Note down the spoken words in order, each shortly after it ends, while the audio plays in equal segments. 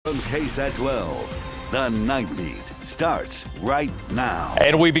On KSAT 12, the Nightbeat starts right now.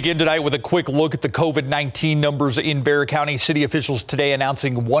 And we begin tonight with a quick look at the COVID-19 numbers in Bexar County. City officials today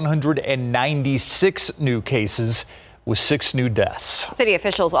announcing 196 new cases with 6 new deaths. City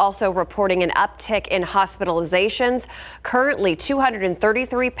officials also reporting an uptick in hospitalizations. Currently,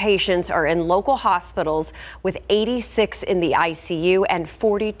 233 patients are in local hospitals, with 86 in the ICU and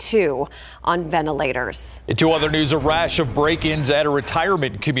 42 on ventilators. In 2 other news, a rash of break-ins at a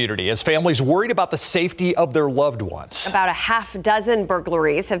retirement community as families worried about the safety of their loved ones. About a half dozen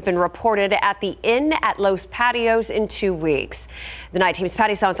burglaries have been reported at the Inn at Los Patios in 2 weeks. The Night Team's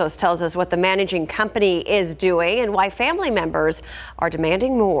Patty Santos tells us what the managing company is doing and why family members are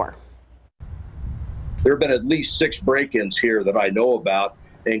demanding more. There have been at least 6 break-ins here that I know about,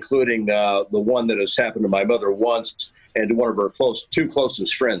 including the one that has happened to my mother once and to one of her 2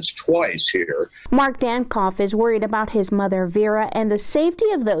 closest friends twice here. Mark Dankoff is worried about his mother Vera and the safety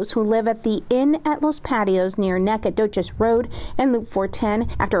of those who live at the Inn at Los Patios near Nacogdoches Road and Loop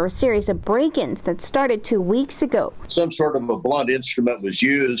 410 after a series of break-ins that started 2 weeks ago. Some sort of a blunt instrument was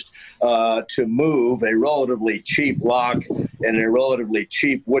used to move a relatively cheap lock and a relatively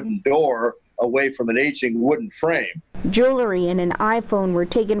cheap wooden door away from an aging wooden frame. Jewelry and an iPhone were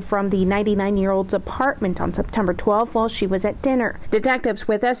taken from the 99-year-old's apartment on September 12th while she was at dinner. Detectives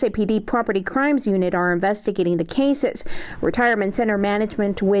with SAPD Property Crimes Unit are investigating the cases. Retirement Center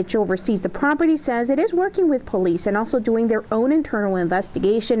Management, which oversees the property, says it is working with police and also doing their own internal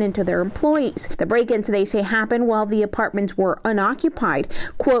investigation into their employees. The break-ins, they say, happened while the apartments were unoccupied.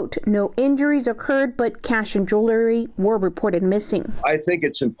 Quote, no injuries occurred, but cash and jewelry were reported missing. I think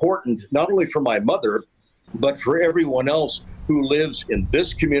it's important not only for my mother, but for everyone else who lives in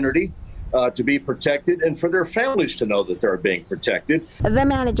this community to be protected and for their families to know that they're being protected. The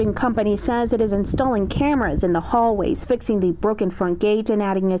managing company says it is installing cameras in the hallways, fixing the broken front gate, and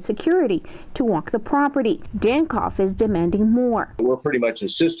adding a security to walk the property. Dankoff is demanding more. We're pretty much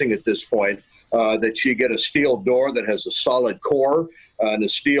insisting at this point that she get a steel door that has a solid core and a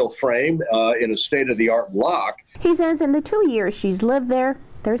steel frame in a state-of-the-art lock. He says in the 2 years she's lived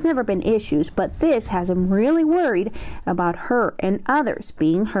there's never been issues, but this has him really worried about her and others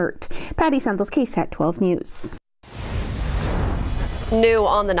being hurt. Patty Santos, KSAT 12 News. New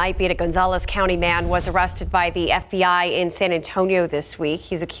on the Nightbeat, a Gonzales County man was arrested by the FBI in San Antonio this week.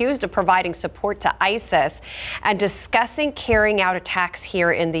 He's accused of providing support to ISIS and discussing carrying out attacks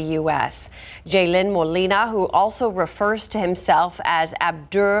here in the U.S. Jalen Molina, who also refers to himself as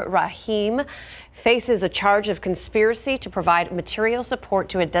Abdur Rahim, faces a charge of conspiracy to provide material support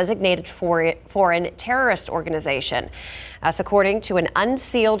to a designated foreign terrorist organization. That's according to an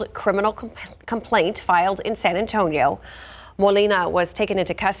unsealed criminal complaint filed in San Antonio. Molina was taken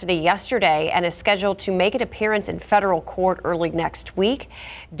into custody yesterday and is scheduled to make an appearance in federal court early next week.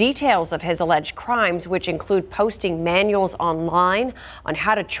 Details of his alleged crimes, which include posting manuals online on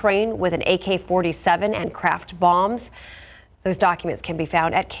how to train with an AK-47 and craft bombs. Those documents can be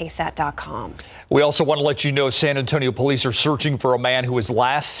found at KSAT.com. We also want to let you know San Antonio police are searching for a man who was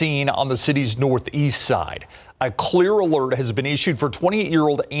last seen on the city's northeast side. A clear alert has been issued for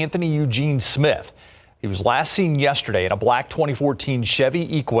 28-year-old Anthony Eugene Smith. He was last seen yesterday in a black 2014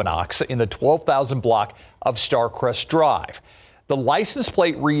 Chevy Equinox in the 12,000 block of Starcrest Drive. The license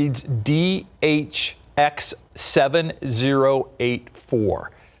plate reads DHX7084.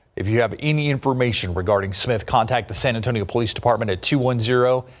 If you have any information regarding Smith, contact the San Antonio Police Department at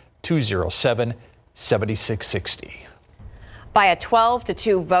 210-207-7660. By a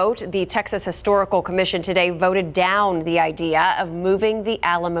 12-2 vote, the Texas Historical Commission today voted down the idea of moving the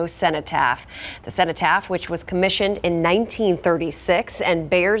Alamo Cenotaph. The cenotaph, which was commissioned in 1936 and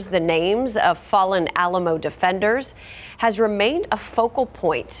bears the names of fallen Alamo defenders, has remained a focal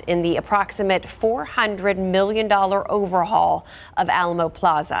point in the approximate $400 million overhaul of Alamo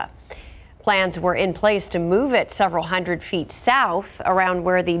Plaza. Plans were in place to move it several hundred feet south around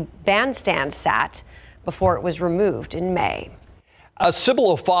where the bandstand sat before it was removed in May. A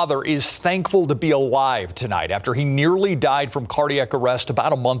Cibolo father is thankful to be alive tonight after he nearly died from cardiac arrest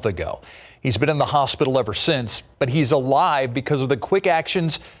about a month ago. He's been in the hospital ever since, but he's alive because of the quick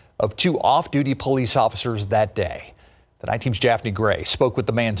actions of 2 off-duty police officers that day. The Night Team's Japhanie Gray spoke with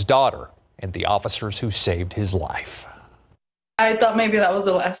the man's daughter and the officers who saved his life. I thought maybe that was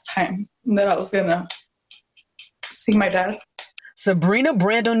the last time that I was gonna see my dad. Sabrina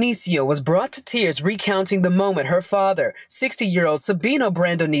Brandonicio was brought to tears recounting the moment her father, 60-year-old Sabino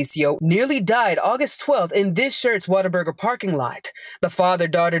Brandonicio, nearly died August 12th in this Shirts Whataburger parking lot. The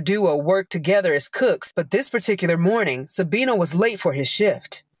father-daughter duo worked together as cooks, but this particular morning, Sabino was late for his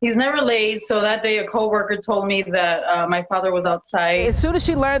shift. He's never late, so that day a coworker told me that my father was outside. As soon as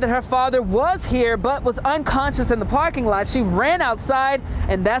she learned that her father was here but was unconscious in the parking lot, she ran outside,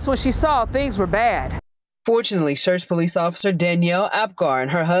 and that's when she saw things were bad. Fortunately, Church Police Officer Danielle Apgar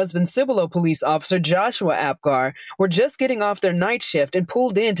and her husband, Cibolo Police Officer Joshua Apgar, were just getting off their night shift and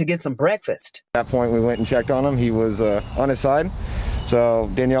pulled in to get some breakfast. At that point, we went and checked on him. He was on his side, so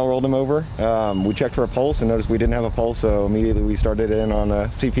Danielle rolled him over. We checked for a pulse and noticed we didn't have a pulse, so immediately we started in on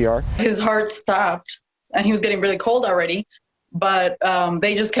CPR. His heart stopped, and he was getting really cold already. But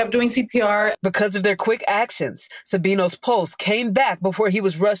they just kept doing CPR. Because of their quick actions, Sabino's pulse came back before he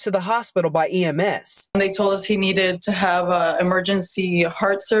was rushed to the hospital by EMS. They told us he needed to have emergency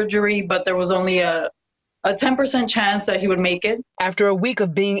heart surgery, but there was only a 10% chance that he would make it. After a week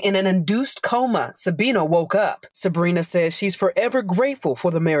of being in an induced coma, Sabino woke up. Sabrina says she's forever grateful for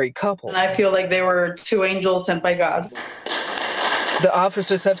the married couple. And I feel like they were two angels sent by God. The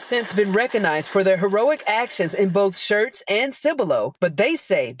officers have since been recognized for their heroic actions in both Schertz and Cibolo, but they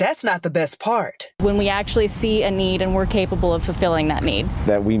say that's not the best part. When we actually see a need and we're capable of fulfilling that need.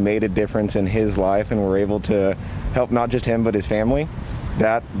 That we made a difference in his life and were able to help not just him but his family,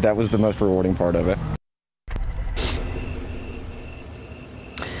 that was the most rewarding part of it.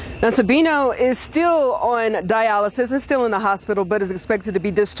 Now, Sabino is still on dialysis, is still in the hospital, but is expected to be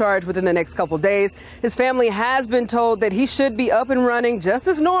discharged within the next couple days. His family has been told that he should be up and running just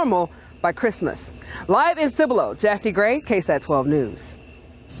as normal by Christmas. Live in Cibolo, Jaffney Gray, KSAT 12 News.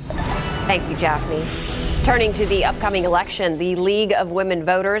 Thank you, Jaffney. Turning to the upcoming election, the League of Women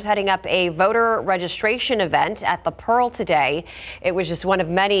Voters heading up a voter registration event at the Pearl today. It was just one of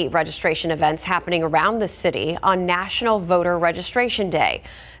many registration events happening around the city on National Voter Registration Day.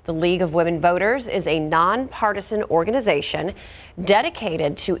 The League of Women Voters is a nonpartisan organization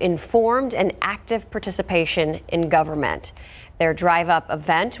dedicated to informed and active participation in government. Their drive-up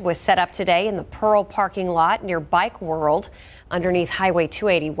event was set up today in the Pearl parking lot near Bike World underneath Highway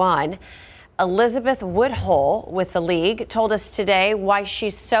 281. Elizabeth Woodhull with the League told us today why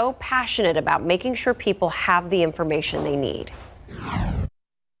she's so passionate about making sure people have the information they need.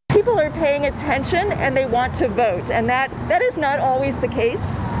 People are paying attention and they want to vote, and that is not always the case.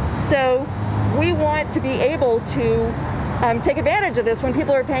 So we want to be able to take advantage of this when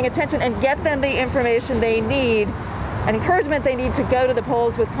people are paying attention and get them the information they need and encouragement they need to go to the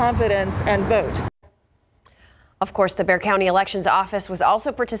polls with confidence and vote. Of course, the Bexar County Elections Office was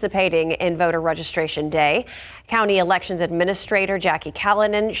also participating in Voter Registration Day. County Elections Administrator Jackie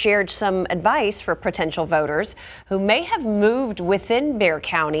Callanan shared some advice for potential voters who may have moved within Bexar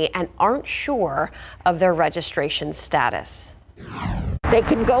County and aren't sure of their registration status. They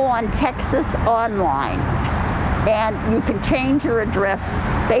can go on Texas Online, and you can change your address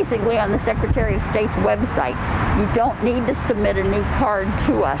basically on the Secretary of State's website. You don't need to submit a new card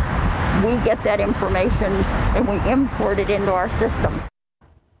to us. We get that information and we import it into our system.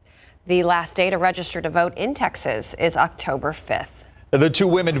 The last day to register to vote in Texas is October 5th. The two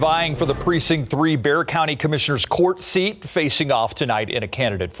women vying for the Precinct 3 Bexar County Commissioner's Court seat facing off tonight in a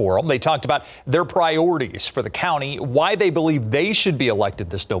candidate forum. They talked about their priorities for the county, why they believe they should be elected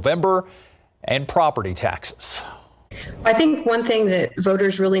this November, and property taxes. I think one thing that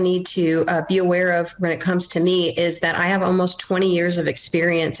voters really need to be aware of when it comes to me is that I have almost 20 years of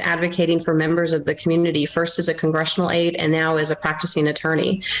experience advocating for members of the community, first as a congressional aide and now as a practicing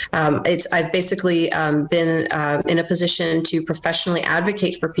attorney. I've basically been in a position to professionally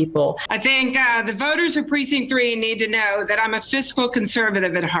advocate for people. I think the voters of Precinct 3 need to know that I'm a fiscal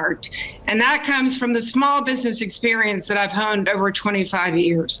conservative at heart, and that comes from the small business experience that I've honed over 25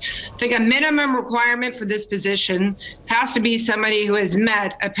 years. I think a minimum requirement for this position has to be somebody who has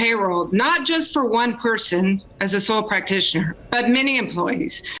met a payroll, not just for one person as a sole practitioner, but many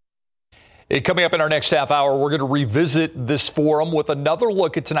employees. Coming up in our next half hour, we're going to revisit this forum with another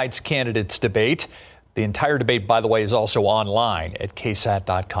look at tonight's candidates debate. The entire debate, by the way, is also online at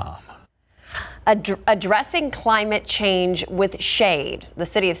KSAT.com. Addressing climate change with shade. The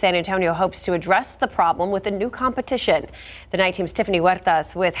city of San Antonio hopes to address the problem with a new competition. The Night Team's Tiffany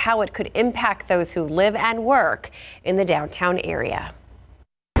Huertas with how it could impact those who live and work in the downtown area.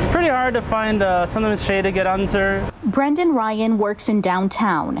 It's pretty hard to find something with shade to get under. Brendan Ryan works in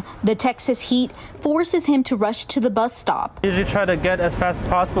downtown. The Texas heat forces him to rush to the bus stop. Usually try to get as fast as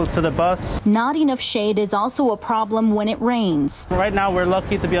possible to the bus. Not enough shade is also a problem when it rains. Right now we're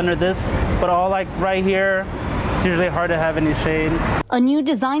lucky to be under this, but all like right here, it's usually hard to have any shade. A new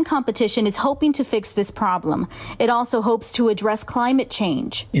design competition is hoping to fix this problem. It also hopes to address climate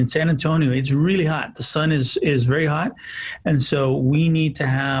change. In San Antonio, it's really hot. The sun is very hot. And so we need to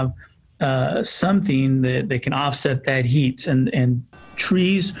have something that can offset that heat. And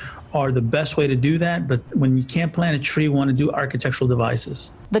trees are the best way to do that, but when you can't plant a tree, you want to do architectural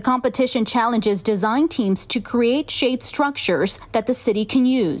devices. The competition challenges design teams to create shade structures that the city can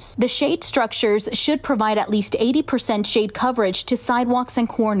use. The shade structures should provide at least 80% shade coverage to sidewalks and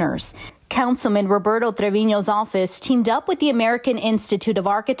corners. Councilman Roberto Trevino's office teamed up with the American Institute of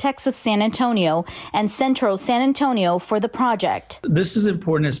Architects of San Antonio and Centro San Antonio for the project. This is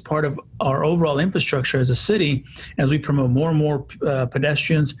important as part of our overall infrastructure as a city, as we promote more and more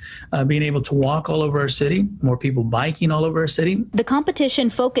pedestrians being able to walk all over our city, more people biking all over our city. The competition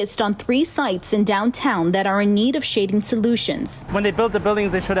focused on 3 sites in downtown that are in need of shading solutions. When they built the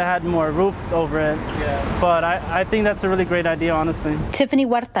buildings, they should have had more roofs over it. Yeah. But I think that's a really great idea, honestly. Tiffany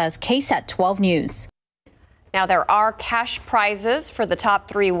Huertas, KSAT 12 News. Now, there are cash prizes for the top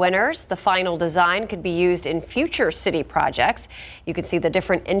 3 winners. The final design could be used in future city projects. You can see the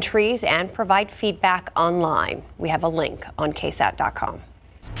different entries and provide feedback online. We have a link on KSAT.com.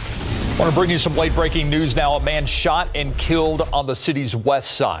 I want to bring you some late-breaking news now. A man shot and killed on the city's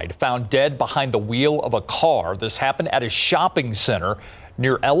west side, found dead behind the wheel of a car. This happened at a shopping center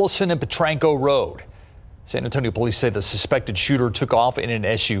near Ellison and Petranco Road. San Antonio police say the suspected shooter took off in an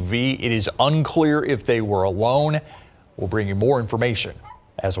SUV. It is unclear if they were alone. We'll bring you more information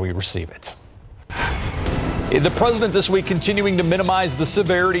as we receive it. The president this week continuing to minimize the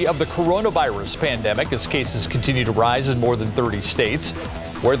severity of the coronavirus pandemic as cases continue to rise in more than 30 states.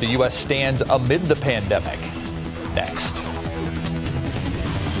 Where the U.S. stands amid the pandemic. Next.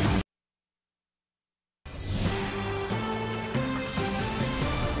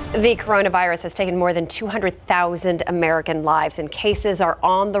 The coronavirus has taken more than 200,000 American lives, and cases are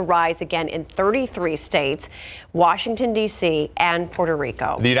on the rise again in 33 states, Washington, D.C., and Puerto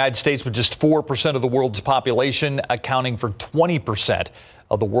Rico. The United States, with just 4% of the world's population, accounting for 20%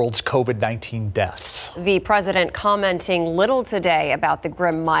 of the world's COVID-19 deaths. The president commenting little today about the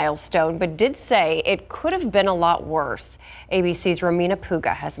grim milestone, but did say it could have been a lot worse. ABC's Romina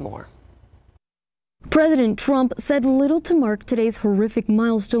Puga has more. President Trump said little to mark today's horrific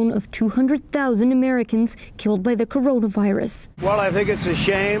milestone of 200,000 Americans killed by the coronavirus. Well, I think it's a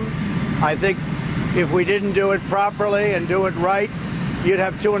shame. I think if we didn't do it properly and do it right, you'd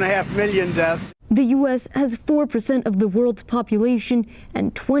have 2.5 million deaths. The U.S. has 4% of the world's population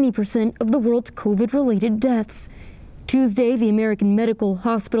and 20% of the world's COVID-related deaths. Tuesday, the American Medical,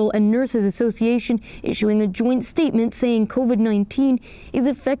 Hospital, and Nurses Association issuing a joint statement saying COVID-19 is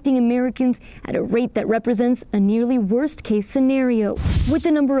affecting Americans at a rate that represents a nearly worst-case scenario. With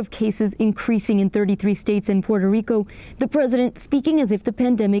the number of cases increasing in 33 states and Puerto Rico, the president speaking as if the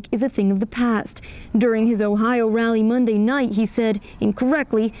pandemic is a thing of the past. During his Ohio rally Monday night, he said,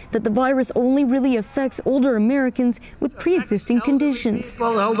 incorrectly, that the virus only really affects older Americans with pre-existing conditions.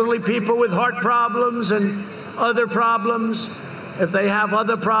 Well, elderly people with heart problems and other problems. If they have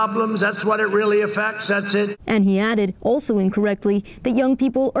other problems, that's what it really affects. That's it. And he added, also incorrectly, that young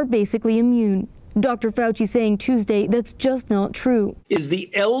people are basically immune. Dr. Fauci saying Tuesday that's just not true. Is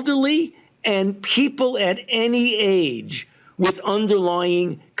the elderly and people at any age with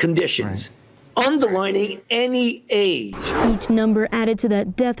underlying conditions. Right. Underlining any age. Each number added to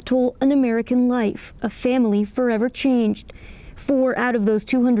that death toll, an American life, a family forever changed. 4 out of those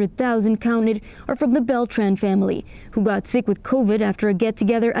 200,000 counted are from the Beltran family, who got sick with COVID after a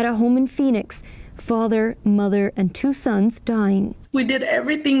get-together at a home in Phoenix. Father, mother, and 2 sons dying. We did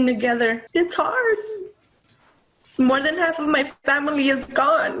everything together. It's hard. More than half of my family is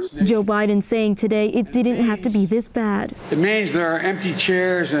gone. Joe Biden saying today it didn't have to be this bad. It means there are empty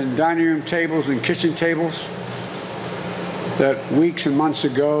chairs and dining room tables and kitchen tables that weeks and months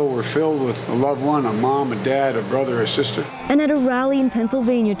ago were filled with a loved one, a mom, a dad, a brother, a sister. And at a rally in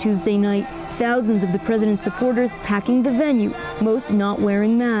Pennsylvania Tuesday night, thousands of the president's supporters packing the venue, most not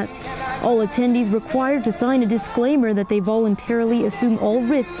wearing masks. All attendees required to sign a disclaimer that they voluntarily assume all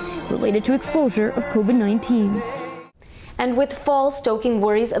risks related to exposure of COVID-19. And with fall stoking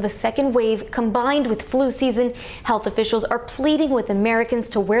worries of a second wave combined with flu season, health officials are pleading with Americans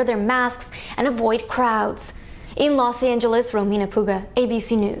to wear their masks and avoid crowds. In Los Angeles, Romina Puga,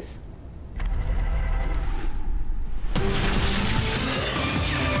 ABC News.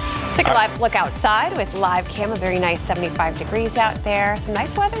 Take a live look outside with live cam. A very nice 75 degrees out there. Some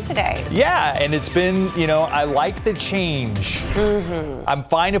nice weather today. Yeah, and it's been, I like the change. Mm-hmm. I'm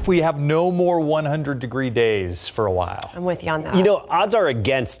fine if we have no more 100-degree days for a while. I'm with you on that. Odds are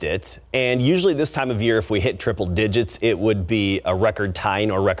against it. And usually this time of year, if we hit triple digits, it would be a record-tying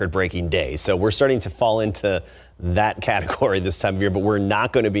or record-breaking day. So we're starting to fall into that category this time of year, but we're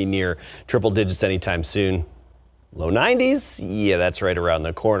not going to be near triple digits anytime soon. Low 90s? Yeah, that's right around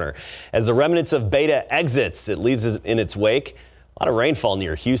the corner. As the remnants of Beta exits, it leaves in its wake A lot of rainfall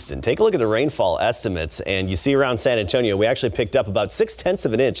near Houston. Take a look at the rainfall estimates, and you see around San Antonio, we actually picked up about 0.6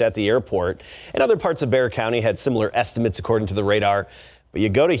 of an inch at the airport, and other parts of Bexar County had similar estimates according to the radar. But you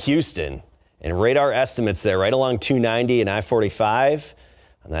go to Houston, and radar estimates there right along 290 and I-45,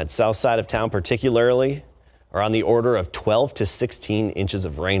 on that south side of town particularly, are on the order of 12 to 16 inches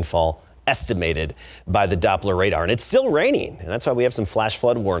of rainfall estimated by the Doppler radar. And it's still raining, and that's why we have some flash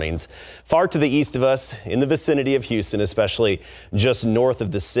flood warnings far to the east of us in the vicinity of Houston, especially just north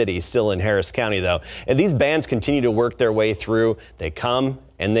of the city, still in Harris County, though. And these bands continue to work their way through. They come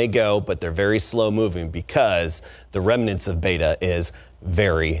and they go, but they're very slow moving because the remnants of beta is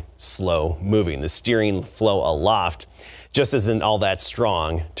very slow moving. The steering flow aloft just isn't all that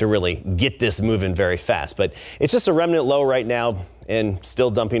strong to really get this moving very fast. But it's just a remnant low right now and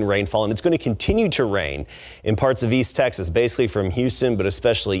still dumping rainfall. And it's going to continue to rain in parts of East Texas, basically from Houston, but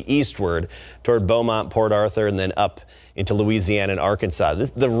especially eastward toward Beaumont, Port Arthur, and then up into Louisiana and Arkansas.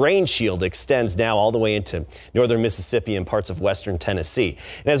 The rain shield extends now all the way into northern Mississippi and parts of western Tennessee.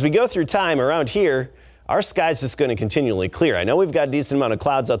 And as we go through time around here, our sky's just going to continually clear. I know we've got a decent amount of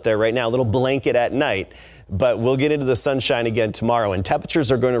clouds out there right now, a little blanket at night, but we'll get into the sunshine again tomorrow, and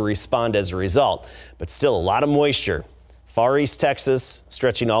temperatures are going to respond as a result. But still a lot of moisture. Far East Texas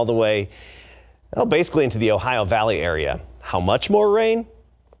stretching all the way, well, basically into the Ohio Valley area. How much more rain?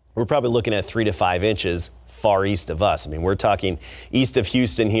 We're probably looking at 3 to 5 inches far east of us. I mean, we're talking east of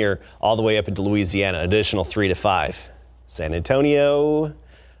Houston here all the way up into Louisiana, additional 3 to 5. San Antonio,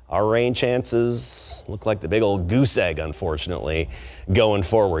 our rain chances look like the big old goose egg, unfortunately, going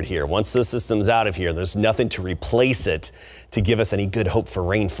forward here. Once the system's out of here, there's nothing to replace it to give us any good hope for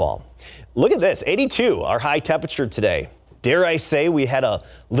rainfall. Look at this, 82, our high temperature today. Dare I say we had a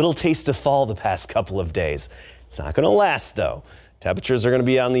little taste of fall the past couple of days. It's not going to last, though. Temperatures are going to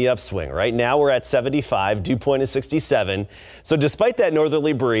be on the upswing. Right now we're at 75, dew point is 67. So despite that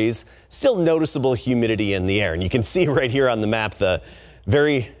northerly breeze, still noticeable humidity in the air. And you can see right here on the map the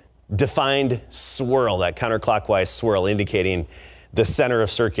very defined swirl, that counterclockwise swirl indicating the center of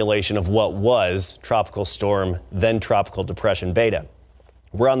circulation of what was Tropical Storm, then Tropical Depression Beta.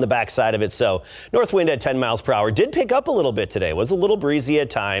 We're on the backside of it, so north wind at 10 miles per hour. Did pick up a little bit today. It was a little breezy at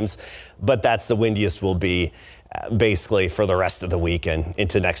times, but that's the windiest will be basically for the rest of the week and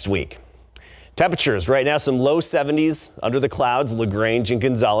into next week. Temperatures right now, some low 70s under the clouds. LaGrange and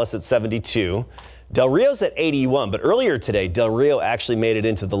Gonzales at 72. Del Rio's at 81, but earlier today, Del Rio actually made it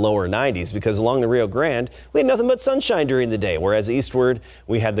into the lower 90s because along the Rio Grande, we had nothing but sunshine during the day, whereas eastward,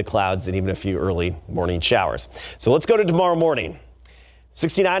 we had the clouds and even a few early morning showers. So let's go to tomorrow morning.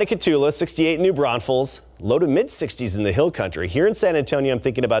 69 at Cotulla, 68 in New Braunfels, low to mid 60s in the hill country. Here in San Antonio, I'm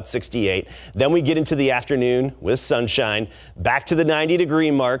thinking about 68. Then we get into the afternoon with sunshine, back to the 90-degree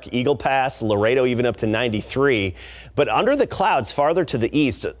mark, Eagle Pass, Laredo even up to 93. But under the clouds farther to the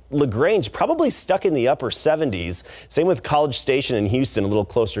east, LaGrange probably stuck in the upper 70s. Same with College Station in Houston, a little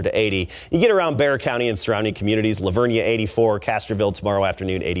closer to 80. You get around Bexar County and surrounding communities, Lavernia 84, Castroville tomorrow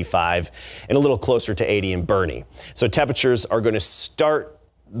afternoon 85, and a little closer to 80 in Bernie. So temperatures are going to start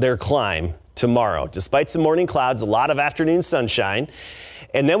their climb tomorrow. Despite some morning clouds, a lot of afternoon sunshine.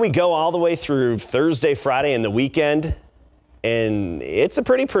 And then we go all the way through Thursday, Friday, and the weekend. And it's a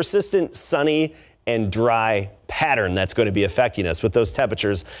pretty persistent sunny and dry pattern that's going to be affecting us with those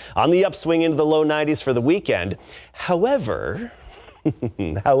temperatures on the upswing into the low 90s for the weekend. However,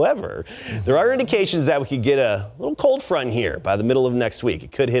 there are indications that we could get a little cold front here by the middle of next week.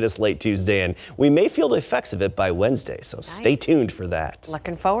 It could hit us late Tuesday, and we may feel the effects of it by Wednesday. So Stay tuned for that.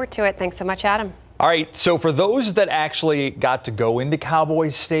 Looking forward to it. Thanks so much, Adam. All right, so for those that actually got to go into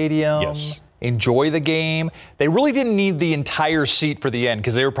Cowboys Stadium, enjoy the game, they really didn't need the entire seat for the end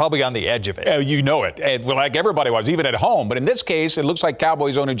because they were probably on the edge of it. You know it. Well, like everybody was, even at home. But in this case, it looks like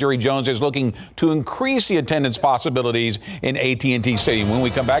Cowboys owner Jerry Jones is looking to increase the attendance possibilities in AT&T Stadium. When we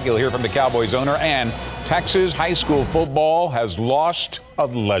come back, you'll hear from the Cowboys owner, and Texas high school football has lost a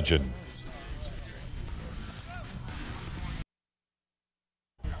legend.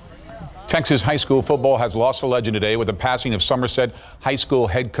 Texas high school football has lost a legend today with the passing of Somerset High School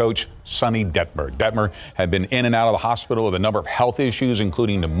head coach Sonny Detmer. Detmer had been in and out of the hospital with a number of health issues,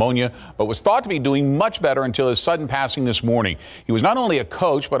 including pneumonia, but was thought to be doing much better until his sudden passing this morning. He was not only a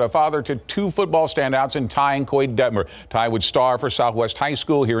coach, but a father to two football standouts in Ty and Coy Detmer. Ty would star for Southwest High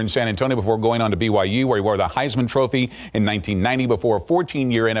School here in San Antonio before going on to BYU, where he wore the Heisman Trophy in 1990 before a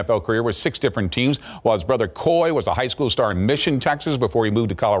 14-year NFL career with 6 different teams, while his brother Coy was a high school star in Mission, Texas before he moved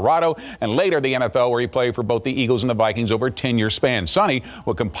to Colorado and and later the NFL, where he played for both the Eagles and the Vikings over a 10-year span. Sonny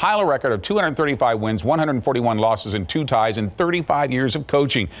will compile a record of 235 wins, 141 losses, and 2 ties in 35 years of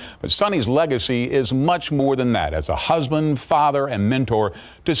coaching. But Sonny's legacy is much more than that as a husband, father, and mentor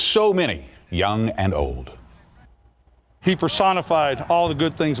to so many, young and old. He personified all the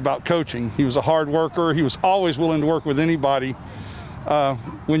good things about coaching. He was a hard worker. He was always willing to work with anybody.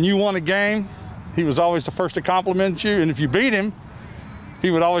 When you won a game, he was always the first to compliment you. And if you beat him,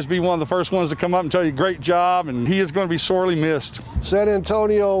 he would always be one of the first ones to come up and tell you, great job. And he is going to be sorely missed. San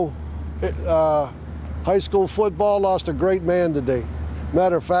Antonio high school football lost a great man today.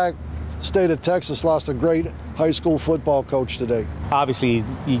 Matter of fact, the state of Texas lost a great high school football coach today. Obviously,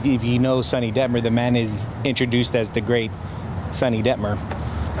 if you know Sonny Detmer, the man is introduced as the great Sonny Detmer.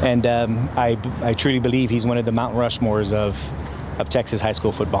 And I truly believe he's one of the Mount Rushmores of Texas high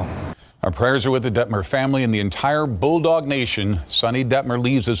school football. Our prayers are with the Detmer family and the entire Bulldog Nation. Sonny Detmer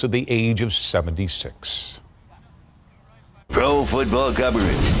leaves us at the age of 76. Pro football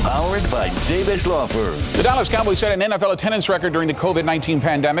coverage, powered by Davis Law Firm. The Dallas Cowboys set an NFL attendance record during the COVID-19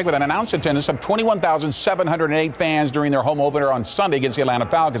 pandemic with an announced attendance of 21,708 fans during their home opener on Sunday against the Atlanta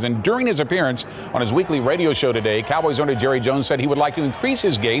Falcons. And during his appearance on his weekly radio show today, Cowboys owner Jerry Jones said he would like to increase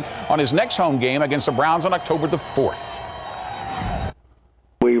his gate on his next home game against the Browns on October the 4th.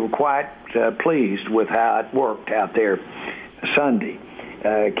 We were quite pleased with how it worked out there Sunday.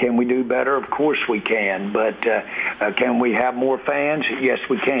 Can we do better? Of course we can. But can we have more fans? Yes,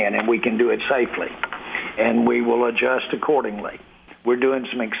 we can, and we can do it safely. And we will adjust accordingly. We're doing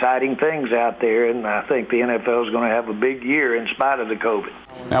some exciting things out there, and I think the NFL is going to have a big year in spite of the COVID.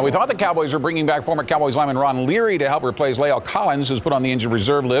 Now, we thought the Cowboys were bringing back former Cowboys lineman Ron Leary to help replace La'el Collins, who's put on the injured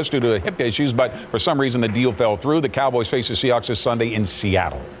reserve list due to hip issues, but for some reason the deal fell through. The Cowboys face the Seahawks this Sunday in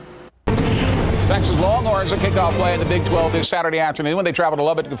Seattle. Texas Longhorns will kick off play in the Big 12 this Saturday afternoon when they travel to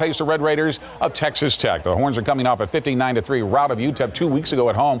Lubbock to face the Red Raiders of Texas Tech. The Horns are coming off a 59-3 rout of UTEP 2 weeks ago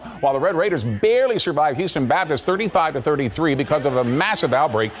at home, while the Red Raiders barely survived Houston Baptist 35-33 because of a massive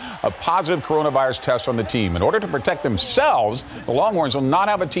outbreak of positive coronavirus tests on the team. In order to protect themselves, the Longhorns will not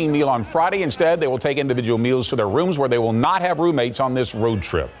have a team meal on Friday. Instead, they will take individual meals to their rooms where they will not have roommates on this road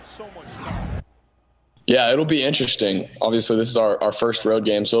trip. Yeah, it'll be interesting. Obviously, this is our first road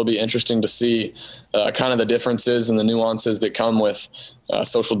game, so it'll be interesting to see kind of the differences and the nuances that come with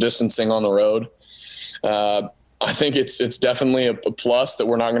social distancing on the road. I think it's definitely a plus that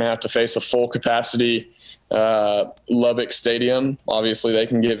we're not going to have to face a full capacity Lubbock Stadium. Obviously, they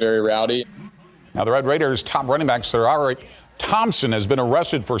can get very rowdy. Now, the Red Raiders' top running back, Sir Thompson, has been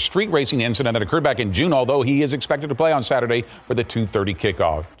arrested for a street racing incident that occurred back in June, although he is expected to play on Saturday for the 2:30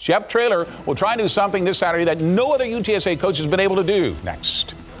 kickoff. Jeff Traylor will try and do something this Saturday that no other UTSA coach has been able to do.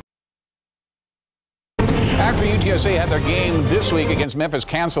 Next. After UTSA had their game this week against Memphis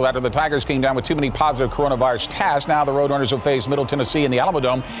canceled after the Tigers came down with too many positive coronavirus tests, now the Roadrunners will face Middle Tennessee in the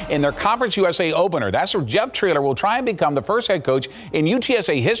Alamodome in their Conference USA opener. That's where Jeff Traylor will try and become the first head coach in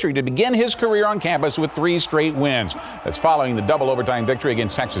UTSA history to begin his career on campus with 3 straight wins. That's following the double overtime victory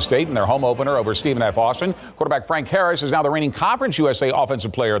against Texas State in their home opener over Stephen F. Austin. Quarterback Frank Harris is now the reigning Conference USA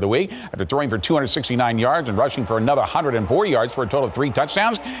Offensive Player of the Week after throwing for 269 yards and rushing for another 104 yards for a total of 3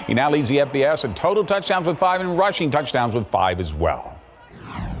 touchdowns. He now leads the FBS in total touchdowns with 5 and rushing touchdowns with 5 as well.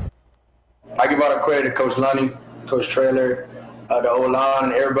 I give all the credit to Coach Lunny, Coach Traylor, the O-line,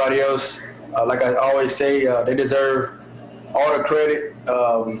 and everybody else. Like I always say, they deserve all the credit.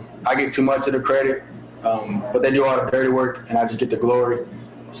 I get too much of the credit, but they do all the dirty work, and I just get the glory.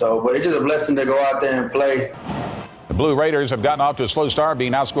 But it's just a blessing to go out there and play. The Blue Raiders have gotten off to a slow start,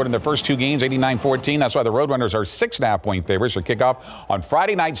 being outscored in their first 2 games, 89-14. That's why the Roadrunners are 6.5-point favorites for kickoff on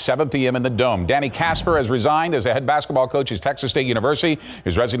Friday night, 7 p.m. in the Dome. Danny Casper has resigned as the head basketball coach at Texas State University.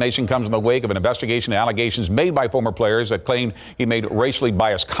 His resignation comes in the wake of an investigation and allegations made by former players that claimed he made racially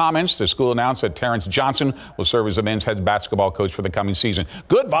biased comments. The school announced that Terrence Johnson will serve as the men's head basketball coach for the coming season.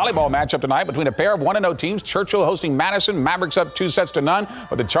 Good volleyball matchup tonight between a pair of 1-0 teams. Churchill hosting Madison. Mavericks up 2-0,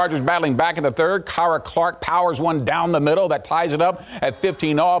 with the Chargers battling back in the third. Kara Clark powers one down the middle. That ties it up at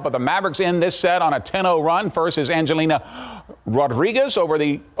 15-all, but the Mavericks end this set on a 10-0 run. First is Angelina Rodriguez over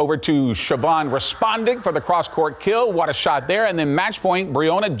to Siobhan Respondic for the cross-court kill. What a shot there. And then match point,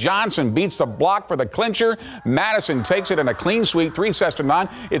 Breonna Johnson beats the block for the clincher. Madison takes it in a clean sweep,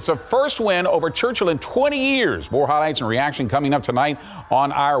 3-9. It's the first win over Churchill in 20 years. More highlights and reaction coming up tonight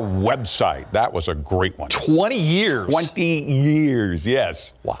on our website. That was a great one. 20 years. 20 years,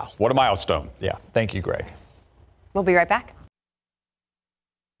 yes. Wow. What a milestone. Yeah. Thank you, Greg. We'll be right back.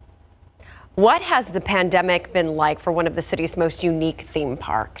 What has the pandemic been like for one of the city's most unique theme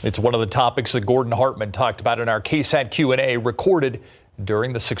parks? It's one of the topics that Gordon Hartman talked about in our KSAT Q&A recorded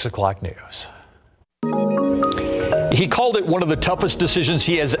during the 6 o'clock news. He called it one of the toughest decisions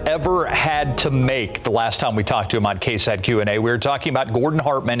he has ever had to make the last time we talked to him on KSAT Q&A. We were talking about Gordon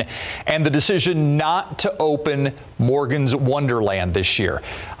Hartman and the decision not to open Morgan's Wonderland this year.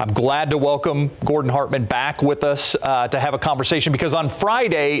 I'm glad to welcome Gordon Hartman back with us to have a conversation, because on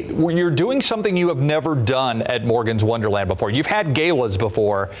Friday, you're doing something you have never done at Morgan's Wonderland before. You've had galas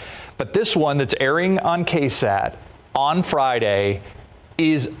before, but this one that's airing on KSAT on Friday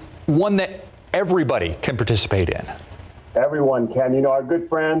is one that everybody can participate in. Everyone can. You know, our good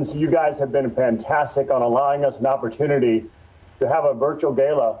friends, you guys have been fantastic on allowing us an opportunity to have a virtual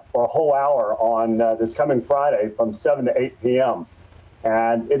gala for a whole hour on this coming Friday from 7 to 8 p.m.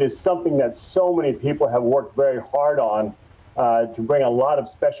 And it is something that so many people have worked very hard on to bring a lot of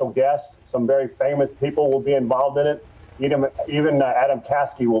special guests. Some very famous people will be involved in it. Even Adam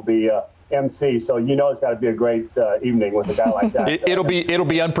Caskey will be MC, so you know it's got to be a great evening with a guy like that. It'll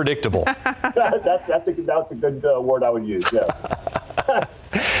be unpredictable. that's a good word I would use. Yeah.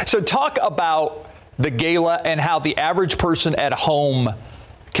 So talk about the gala and how the average person at home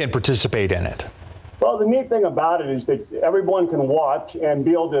can participate in it. Well, the neat thing about it is that everyone can watch and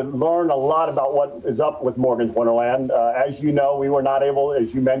be able to learn a lot about what is up with Morgan's Wonderland. As you know, we were not able,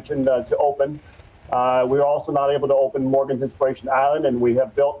 as you mentioned, to open. We were also not able to open Morgan's Inspiration Island, and we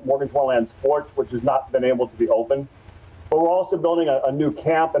have built Morgan's Wonderland Sports, which has not been able to be open. But we're also building a new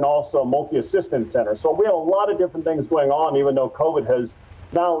camp and also a multi-assistance center. So we have a lot of different things going on, even though COVID has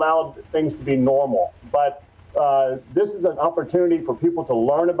not allowed things to be normal. But this is an opportunity for people to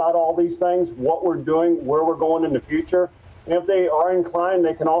learn about all these things, what we're doing, where we're going in the future. And if they are inclined,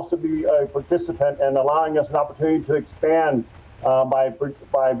 they can also be a participant and allowing us an opportunity to expand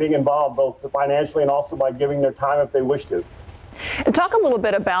by being involved both financially and also by giving their time if they wish to. And talk a little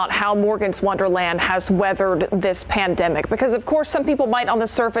bit about how Morgan's Wonderland has weathered this pandemic, because of course some people might on the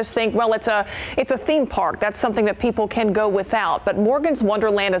surface think, well, it's a theme park. That's something that people can go without. But Morgan's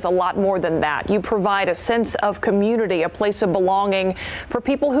Wonderland is a lot more than that. You provide a sense of community, a place of belonging for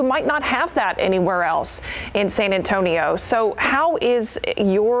people who might not have that anywhere else in San Antonio. So how is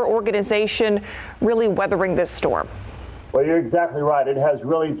your organization really weathering this storm? Well, you're exactly right. It has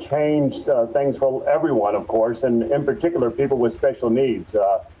really changed things for everyone, of course, and in particular, people with special needs.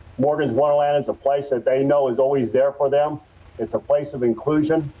 Morgan's Wonderland is a place that they know is always there for them. It's a place of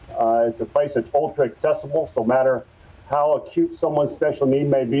inclusion. It's a place that's ultra accessible, so no matter how acute someone's special need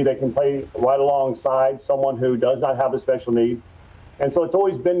may be, they can play right alongside someone who does not have a special need. And so it's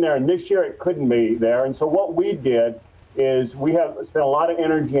always been there, and this year it couldn't be there. And so what we did is we have spent a lot of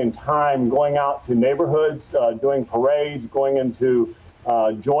energy and time going out to neighborhoods, doing parades, going into,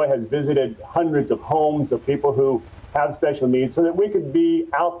 Joy has visited hundreds of homes of people who have special needs so that we could be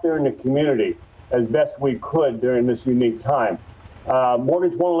out there in the community as best we could during this unique time.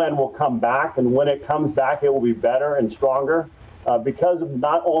 Morgan's Wonderland will come back, and when it comes back, it will be better and stronger because of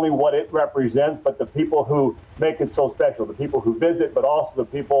not only what it represents, but the people who make it so special, the people who visit, but also the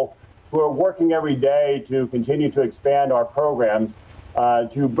people who are working every day to continue to expand our programs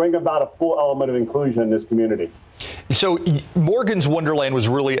to bring about a full element of inclusion in this community. So Morgan's Wonderland was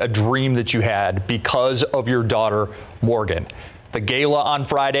really a dream that you had because of your daughter, Morgan. The gala on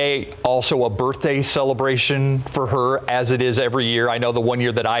Friday, also a birthday celebration for her, as it is every year. I know the one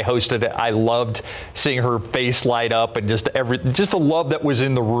year that I hosted it, I loved seeing her face light up and just the love that was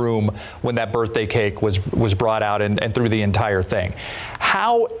in the room when that birthday cake was brought out and through the entire thing.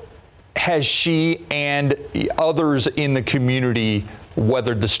 How has she and others in the community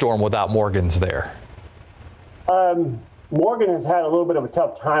weathered the storm without Morgan's there? Morgan has had a little bit of a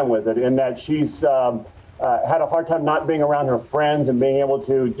tough time with it in that she's had a hard time not being around her friends and being able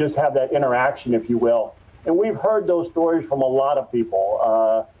to just have that interaction, if you will. And we've heard those stories from a lot of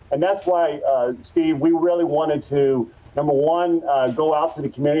people. And that's why, Steve, we really wanted to, number one, go out to the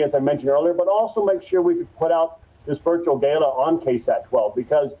community, as I mentioned earlier, but also make sure we could put out this virtual gala on KSAT 12,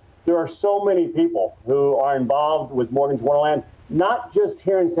 because there are so many people who are involved with Morgan's Wonderland, not just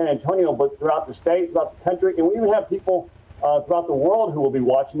here in San Antonio, but throughout the state, throughout the country. And we even have people throughout the world who will be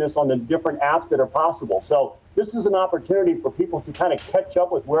watching this on the different apps that are possible. So this is an opportunity for people to kind of catch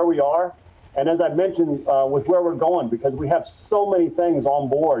up with where we are. And as I mentioned, with where we're going, because we have so many things on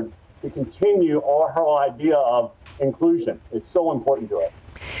board to continue our whole idea of inclusion. It's so important to us.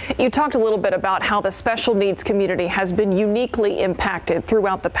 You talked a little bit about how the special needs community has been uniquely impacted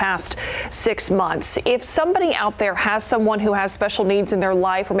throughout the past 6 months. If somebody out there has someone who has special needs in their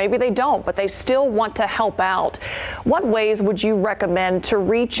life, or maybe they don't, but they still want to help out, what ways would you recommend to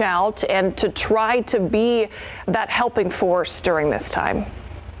reach out and to try to be that helping force during this time?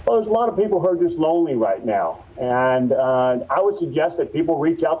 Well, there's a lot of people who are just lonely right now. And I would suggest that people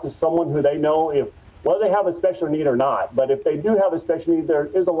reach out to someone who they know, whether they have a special need or not. But if they do have a special need, there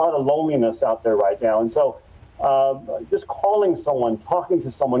is a lot of loneliness out there right now. And so just calling someone, talking to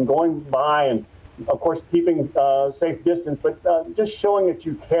someone, going by, and of course keeping safe distance, but just showing that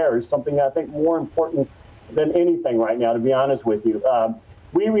you care is something I think more important than anything right now, to be honest with you.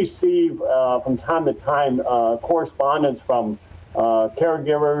 We receive from time to time correspondence from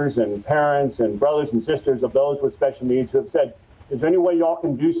caregivers and parents and brothers and sisters of those with special needs who have said, is there any way y'all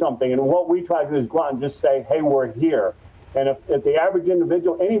can do something? And what we try to do is go out and just say, hey, we're here. And if the average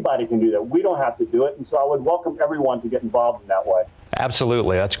individual, anybody can do that. We don't have to do it. And so I would welcome everyone to get involved in that way.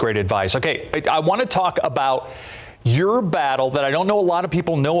 Absolutely. That's great advice. Okay, I want to talk about your battle that I don't know a lot of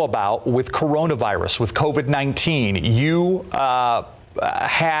people know about with coronavirus, with COVID-19. You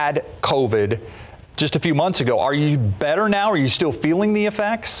had COVID just a few months ago. Are you better now? Are you still feeling the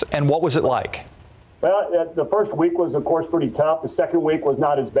effects? And what was it like? Well, the first week was, of course, pretty tough. The second week was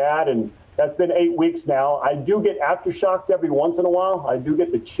not as bad, and that's been 8 weeks now. I do get aftershocks every once in a while. I do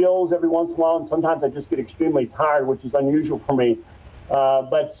get the chills every once in a while, and sometimes I just get extremely tired, which is unusual for me.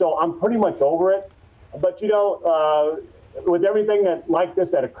 But so I'm pretty much over it. But, you know, with everything like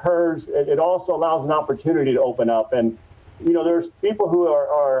this that occurs, it also allows an opportunity to open up. And, you know, there's people who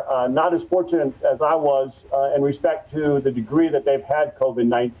are not as fortunate as I was in respect to the degree that they've had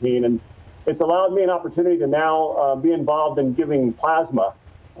COVID-19. And it's allowed me an opportunity to now be involved in giving plasma,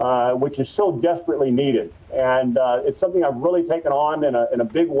 which is so desperately needed. And it's something I've really taken on in a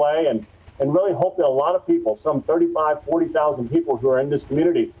big way, and really hope that a lot of people, some 35,000, 40,000 people who are in this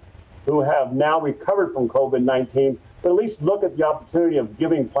community who have now recovered from COVID-19, but at least look at the opportunity of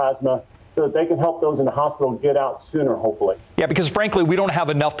giving plasma so that they can help those in the hospital get out sooner, hopefully. Yeah, because frankly, we don't have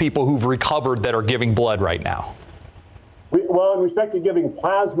enough people who've recovered that are giving blood right now. Well, in respect to giving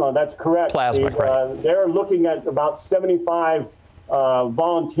plasma, that's correct. Plasma, right. They're looking at about 75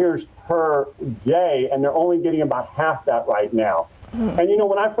 volunteers per day, and they're only getting about half that right now. And, you know,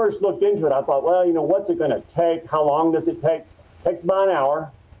 when I first looked into it, I thought, well, you know, what's it going to take? How long does it take? It takes about an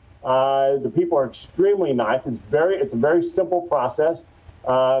hour. The people are extremely nice. It's a very simple process.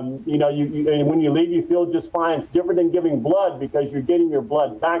 You know, and when you leave, you feel just fine. It's different than giving blood because you're getting your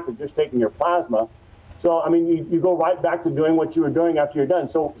blood back to just taking your plasma. So, I mean, you go right back to doing what you were doing after you're done.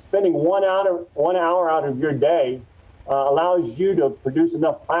 So spending 1 hour out of your day allows you to produce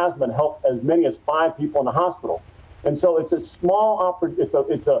enough plasma to help as many as 5 people in the hospital. And so it's a small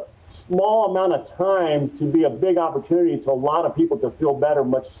amount of time to be a big opportunity to a lot of people to feel better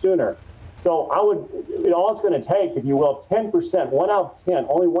much sooner. So I would, all it's going to take, if you will, 10%, 1 out of 10,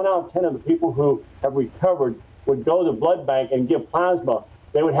 only 1 out of 10 of the people who have recovered would go to the blood bank and give plasma.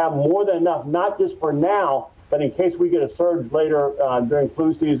 They would have more than enough, not just for now, but in case we get a surge later during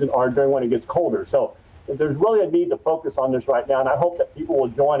flu season or during when it gets colder. So there's really a need to focus on this right now, and I hope that people will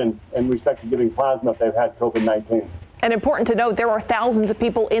join in respect to giving plasma if they've had COVID-19. And important to note, there are thousands of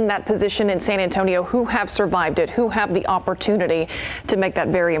people in that position in San Antonio who have survived it, who have the opportunity to make that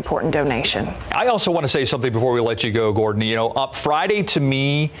very important donation. I also want to say something before we let you go, Gordon. You know, Friday to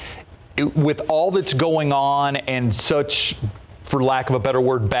me, with all that's going on and such, for lack of a better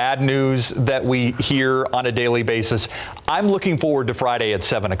word, bad news that we hear on a daily basis, I'm looking forward to Friday at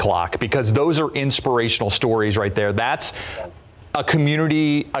 7 o'clock because those are inspirational stories right there. That's a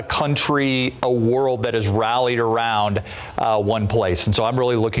community, a country, a world that has rallied around one place. And so I'm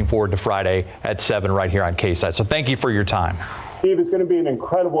really looking forward to Friday at 7 right here on KSAT. So thank you for your time. Steve, it's going to be an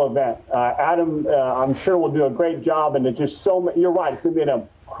incredible event. Adam, I'm sure will do a great job. And it's just you're right. It's going to be an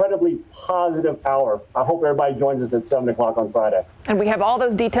incredibly positive hour. I hope everybody joins us at 7 o'clock on Friday. And we have all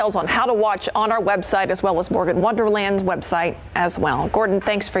those details on how to watch on our website, as well as Morgan Wonderland's website as well. Gordon,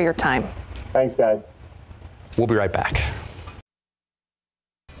 thanks for your time. Thanks, guys. We'll be right back.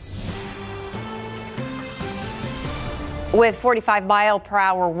 With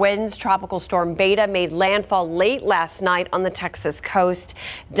 45-mile-per-hour winds, Tropical Storm Beta made landfall late last night on the Texas coast,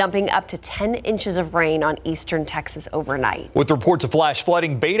 dumping up to 10 inches of rain on eastern Texas overnight. With reports of flash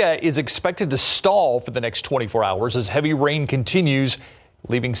flooding, Beta is expected to stall for the next 24 hours as heavy rain continues,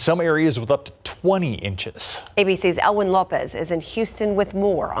 leaving some areas with up to 20 inches. ABC's Elwin Lopez is in Houston with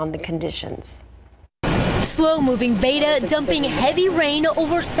more on the conditions. Slow-moving Beta dumping heavy rain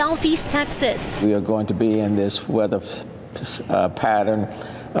over southeast Texas. We are going to be in this weather pattern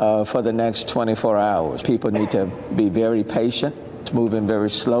for the next 24 hours. People need to be very patient. It's moving very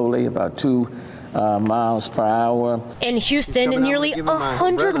slowly, about 2 miles per hour. In Houston, nearly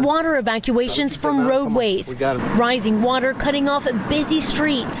 100 water evacuations from roadways. Rising water cutting off busy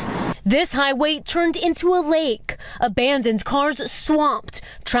streets. This highway turned into a lake, abandoned cars swamped,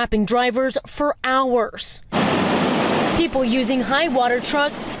 trapping drivers for hours. People using high water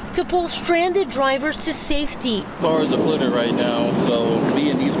trucks to pull stranded drivers to safety. Cars are flooded right now, so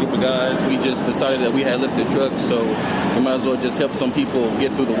me and these group of guys, we just decided that we had lifted trucks, so we might as well just help some people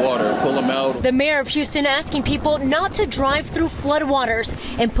get through the water, pull them out. The mayor of Houston asking people not to drive through floodwaters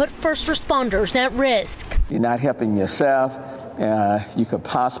and put first responders at risk. You're not helping yourself. You could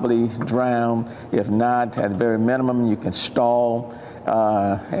possibly drown. If not, at the very minimum, you can stall.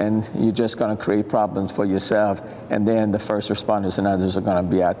 And you're just going to create problems for yourself, and then the first responders and others are going to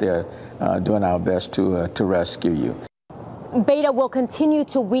be out there doing our best to rescue you. Beta will continue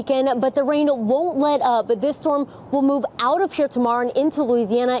to weaken, but the rain won't let up. This storm will move out of here tomorrow and into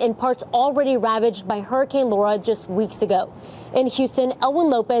Louisiana in parts already ravaged by Hurricane Laura just weeks ago. In Houston,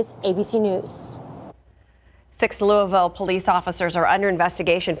 Elwin Lopez, ABC News. 6 Louisville police officers are under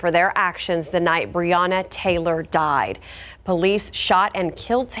investigation for their actions the night Breonna Taylor died. Police shot and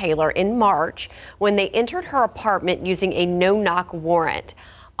killed Taylor in March when they entered her apartment using a no-knock warrant.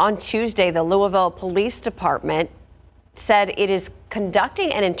 On Tuesday, the Louisville Police Department said it is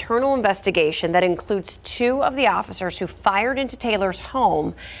conducting an internal investigation that includes 2 of the officers who fired into Taylor's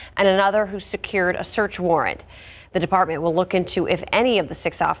home and another who secured a search warrant. The department will look into if any of the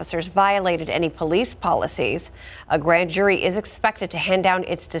 6 officers violated any police policies. A grand jury is expected to hand down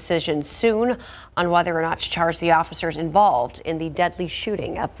its decision soon on whether or not to charge the officers involved in the deadly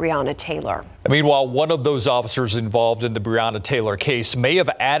shooting of Breonna Taylor. Meanwhile, one of those officers involved in the Breonna Taylor case may have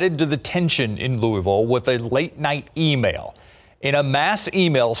added to the tension in Louisville with a late-night email. In a mass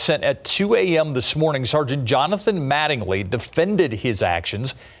email sent at 2 a.m. this morning, Sergeant Jonathan Mattingly defended his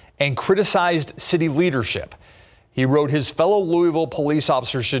actions and criticized city leadership. He wrote his fellow Louisville police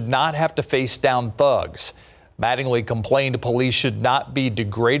officers should not have to face down thugs. Mattingly complained police should not be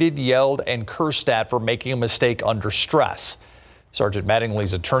degraded, yelled, and cursed at for making a mistake under stress. Sergeant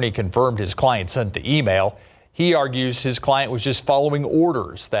Mattingly's attorney confirmed his client sent the email. He argues his client was just following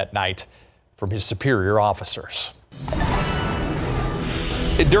orders that night from his superior officers.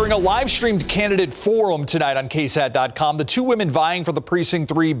 During a live-streamed candidate forum tonight on KSAT.com, the 2 women vying for the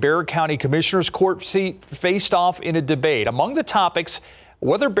Precinct 3 Bexar County Commissioner's Court seat faced off in a debate. Among the topics,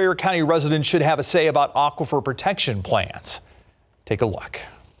 whether Bexar County residents should have a say about aquifer protection plans. Take a look.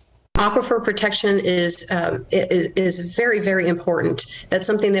 Aquifer protection is very, very important. That's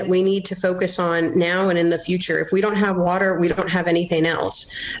something that we need to focus on now and in the future. If we don't have water, we don't have anything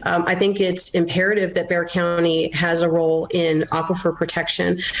else. I think it's imperative that Bexar County has a role in aquifer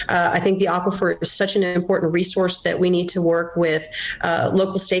protection. I think the aquifer is such an important resource that we need to work with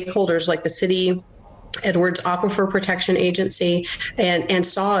local stakeholders like the city, Edwards Aquifer Protection Agency, and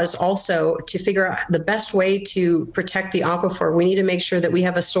SAWS also to figure out the best way to protect the aquifer. We need to make sure that we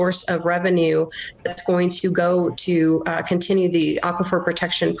have a source of revenue that's going to go to continue the aquifer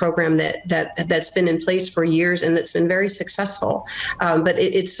protection program that's been in place for years and that's been very successful. But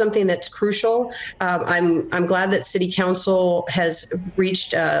it's something that's crucial. I'm glad that City Council has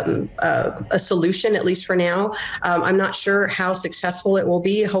reached a solution, at least for now. I'm not sure how successful it will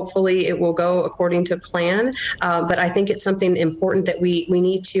be. Hopefully it will go according to plan, but I think it's something important that we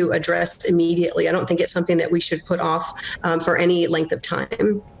need to address immediately. I don't think it's something that we should put off for any length of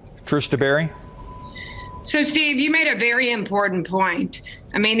time. Trish DeBerry. So, Steve, you made a very important point.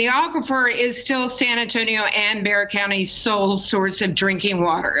 I mean, the aquifer is still San Antonio and Bexar County's sole source of drinking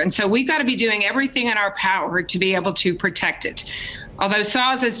water. And so we've got to be doing everything in our power to be able to protect it. Although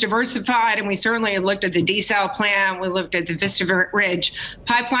SAWS has diversified, and we certainly looked at the desal plan, we looked at the Vista Ridge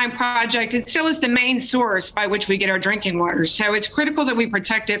pipeline project, it still is the main source by which we get our drinking water. So it's critical that we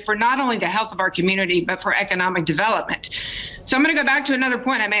protect it for not only the health of our community, but for economic development. So I'm going to go back to another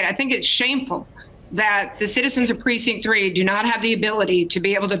point I made. I think it's shameful that the citizens of Precinct 3 do not have the ability to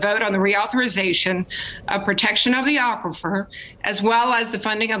be able to vote on the reauthorization of protection of the aquifer, as well as the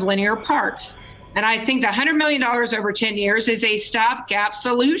funding of linear parks. And I think the $100 million over 10 years is a stopgap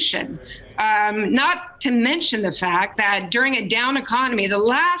solution. Not to mention the fact that during a down economy, the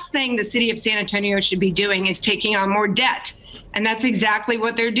last thing the city of San Antonio should be doing is taking on more debt. And that's exactly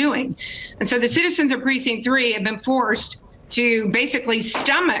what they're doing. And so the citizens of Precinct 3 have been forced to basically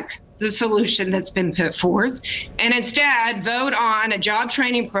stomach the solution that's been put forth and instead vote on a job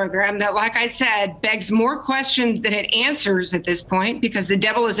training program that, like I said, begs more questions than it answers at this point because the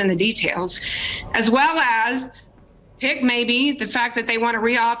devil is in the details, as well as pick maybe the fact that they want to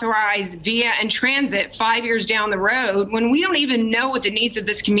reauthorize via and transit 5 years down the road when we don't even know what the needs of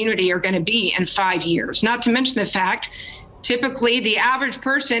this community are going to be in 5 years, not to mention the fact Typically, the average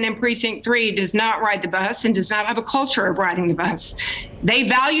person in Precinct 3 does not ride the bus and does not have a culture of riding the bus. They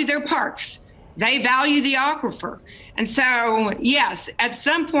value their parks. They value the aquifer. And so, yes, at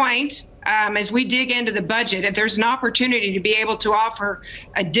some point, as we dig into the budget, if there's an opportunity to be able to offer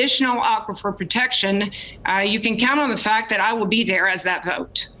additional aquifer protection, you can count on the fact that I will be there as that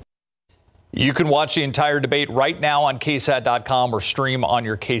vote. You can watch the entire debate right now on KSAT.com or stream on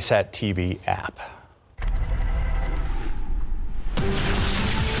your KSAT TV app.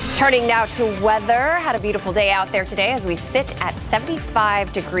 Turning now to weather. Had a beautiful day out there today as we sit at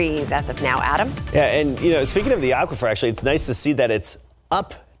 75 degrees as of now, Adam. Yeah, and speaking of the aquifer, actually, it's nice to see that it's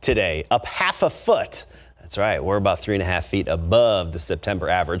up today, up half a foot. That's right, we're about 3.5 feet above the September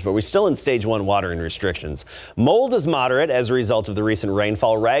average, but we're still in stage 1 watering restrictions. Mold is moderate as a result of the recent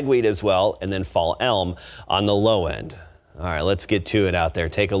rainfall, ragweed as well, and then fall elm on the low end. All right, let's get to it out there.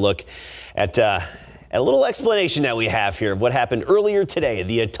 Take a look at a little explanation that we have here of what happened earlier today,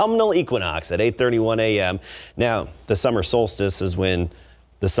 the autumnal equinox at 8:31 a.m. Now, the summer solstice is when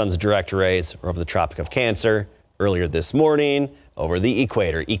the sun's direct rays are over the Tropic of Cancer. Earlier this morning, over the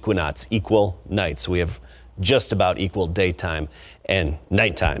equator, equinox, equal night. So we have just about equal daytime and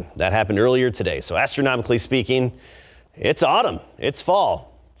nighttime. That happened earlier today. So astronomically speaking, it's autumn, it's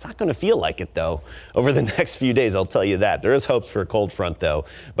fall. It's not going to feel like it, though, over the next few days, I'll tell you that. There is hopes for a cold front, though,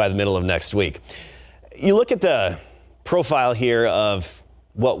 by the middle of next week. You look at the profile here of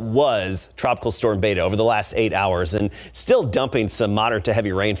what was Tropical Storm Beta over the last 8 hours and still dumping some moderate to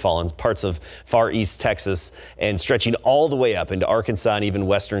heavy rainfall in parts of far east Texas and stretching all the way up into Arkansas and even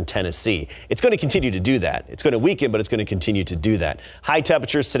western Tennessee. It's going to continue to do that. It's going to weaken, but it's going to continue to do that. High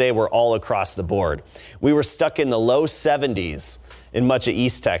temperatures today were all across the board. We were stuck in the low 70s in much of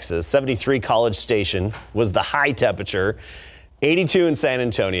East Texas. 73 College Station was the high temperature, 82 in San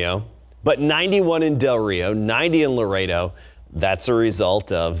Antonio, but 91 in Del Rio, 90 in Laredo. That's a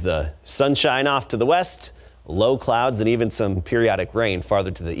result of the sunshine off to the west, low clouds, and even some periodic rain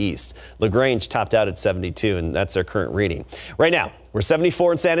farther to the east. LaGrange topped out at 72, and that's our current reading. Right now, we're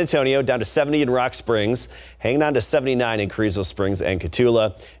 74 in San Antonio, down to 70 in Rock Springs, hanging on to 79 in Carrizo Springs and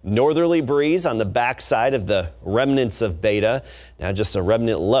Cotulla. Northerly breeze on the backside of the remnants of Beta, now just a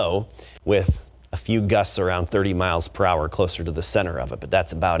remnant low with a few gusts around 30 miles per hour closer to the center of it, but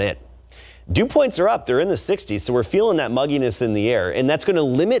that's about it. Dew points are up. They're in the 60s, so we're feeling that mugginess in the air, and that's going to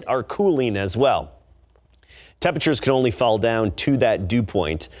limit our cooling as well. Temperatures can only fall down to that dew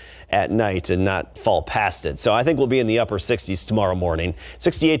point at night and not fall past it. So I think we'll be in the upper 60s tomorrow morning.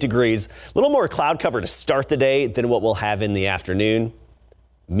 68 degrees, a little more cloud cover to start the day than what we'll have in the afternoon.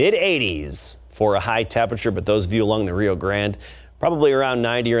 Mid 80s for a high temperature, but those of you along the Rio Grande, probably around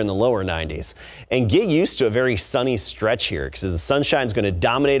 90 or in the lower 90s. And get used to a very sunny stretch here because the sunshine is going to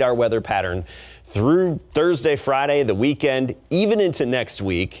dominate our weather pattern through Thursday, Friday, the weekend, even into next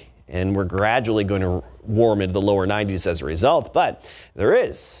week. And we're gradually going to warm into the lower 90s as a result. But there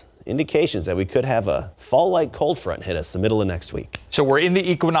is indications that we could have a fall-like cold front hit us the middle of next week. So we're in the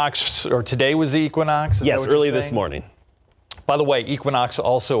equinox, or today was the equinox? Yes, early this morning. By the way, Equinox,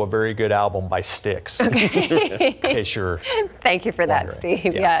 also a very good album by Styx. Okay. In case you're Thank you for that, Steve.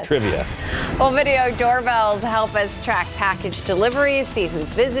 Yeah, yes. Trivia. Well, video doorbells help us track package deliveries, see who's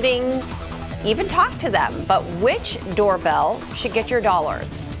visiting, even talk to them. But which doorbell should get your dollars?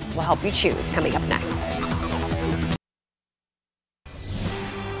 We'll help you choose coming up next.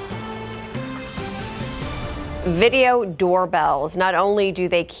 Video doorbells. Not only do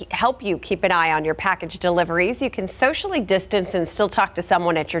they help you keep an eye on your package deliveries, you can socially distance and still talk to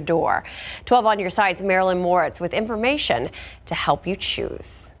someone at your door. 12 on your side's Marilyn Moritz with information to help you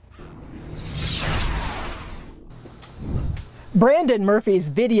choose. Brandon Murphy's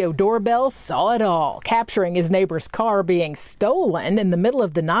video doorbell saw it all, capturing his neighbor's car being stolen in the middle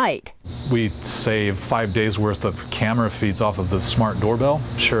of the night. We saved 5 days worth of camera feeds off of the smart doorbell.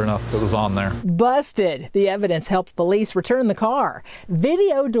 Sure enough, it was on there. Busted. The evidence helped police return the car.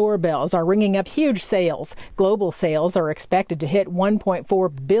 Video doorbells are ringing up huge sales. Global sales are expected to hit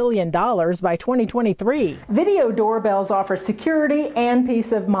 $1.4 billion by 2023. Video doorbells offer security and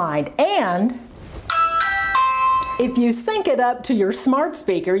peace of mind, and if you sync it up to your smart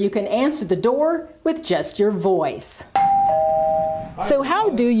speaker, you can answer the door with just your voice. So how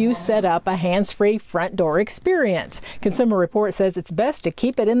do you set up a hands-free front door experience? Consumer Report says it's best to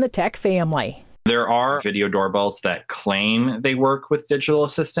keep it in the tech family. There are video doorbells that claim they work with digital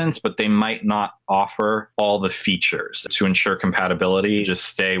assistants, but they might not offer all the features to ensure compatibility, just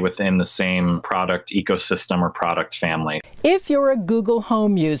stay within the same product ecosystem or product family. If you're a Google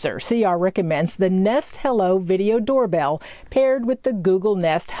Home user, CR recommends the Nest Hello video doorbell paired with the Google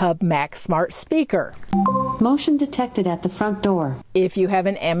Nest Hub Max smart speaker. Motion detected at the front door. If you have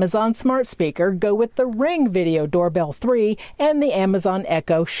an Amazon smart speaker, go with the Ring Video Doorbell 3 and the Amazon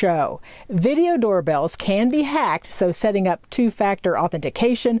Echo Show. Video doorbells can be hacked, so setting up two-factor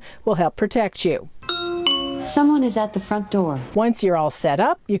authentication will help protect you. Someone is at the front door. Once you're all set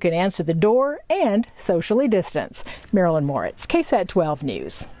up, you can answer the door and socially distance. Marilyn Moritz, KSAT 12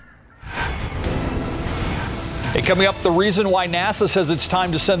 News. Hey, coming up, the reason why NASA says it's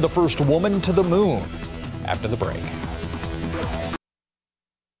time to send the first woman to the moon. After the break.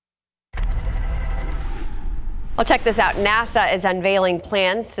 Well, check this out. NASA is unveiling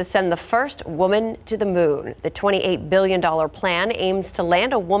plans to send the first woman to the moon. The $28 billion plan aims to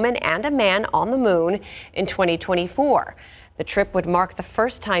land a woman and a man on the moon in 2024. The trip would mark the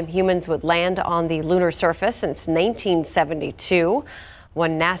first time humans would land on the lunar surface since 1972.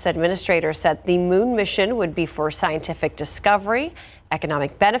 One NASA administrator said the moon mission would be for scientific discovery,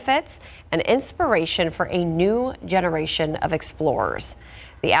 economic benefits, and inspiration for a new generation of explorers.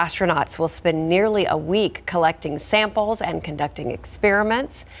 The astronauts will spend nearly a week collecting samples and conducting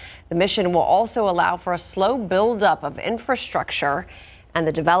experiments. The mission will also allow for a slow buildup of infrastructure and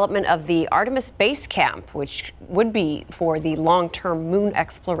the development of the Artemis Base Camp, which would be for the long-term moon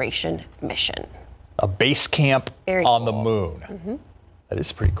exploration mission. A base camp on the moon. Mm-hmm. That is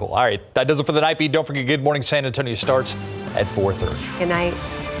pretty cool. All right, that does it for the Night Beat. Don't forget, Good Morning San Antonio starts at 4:30. Good night.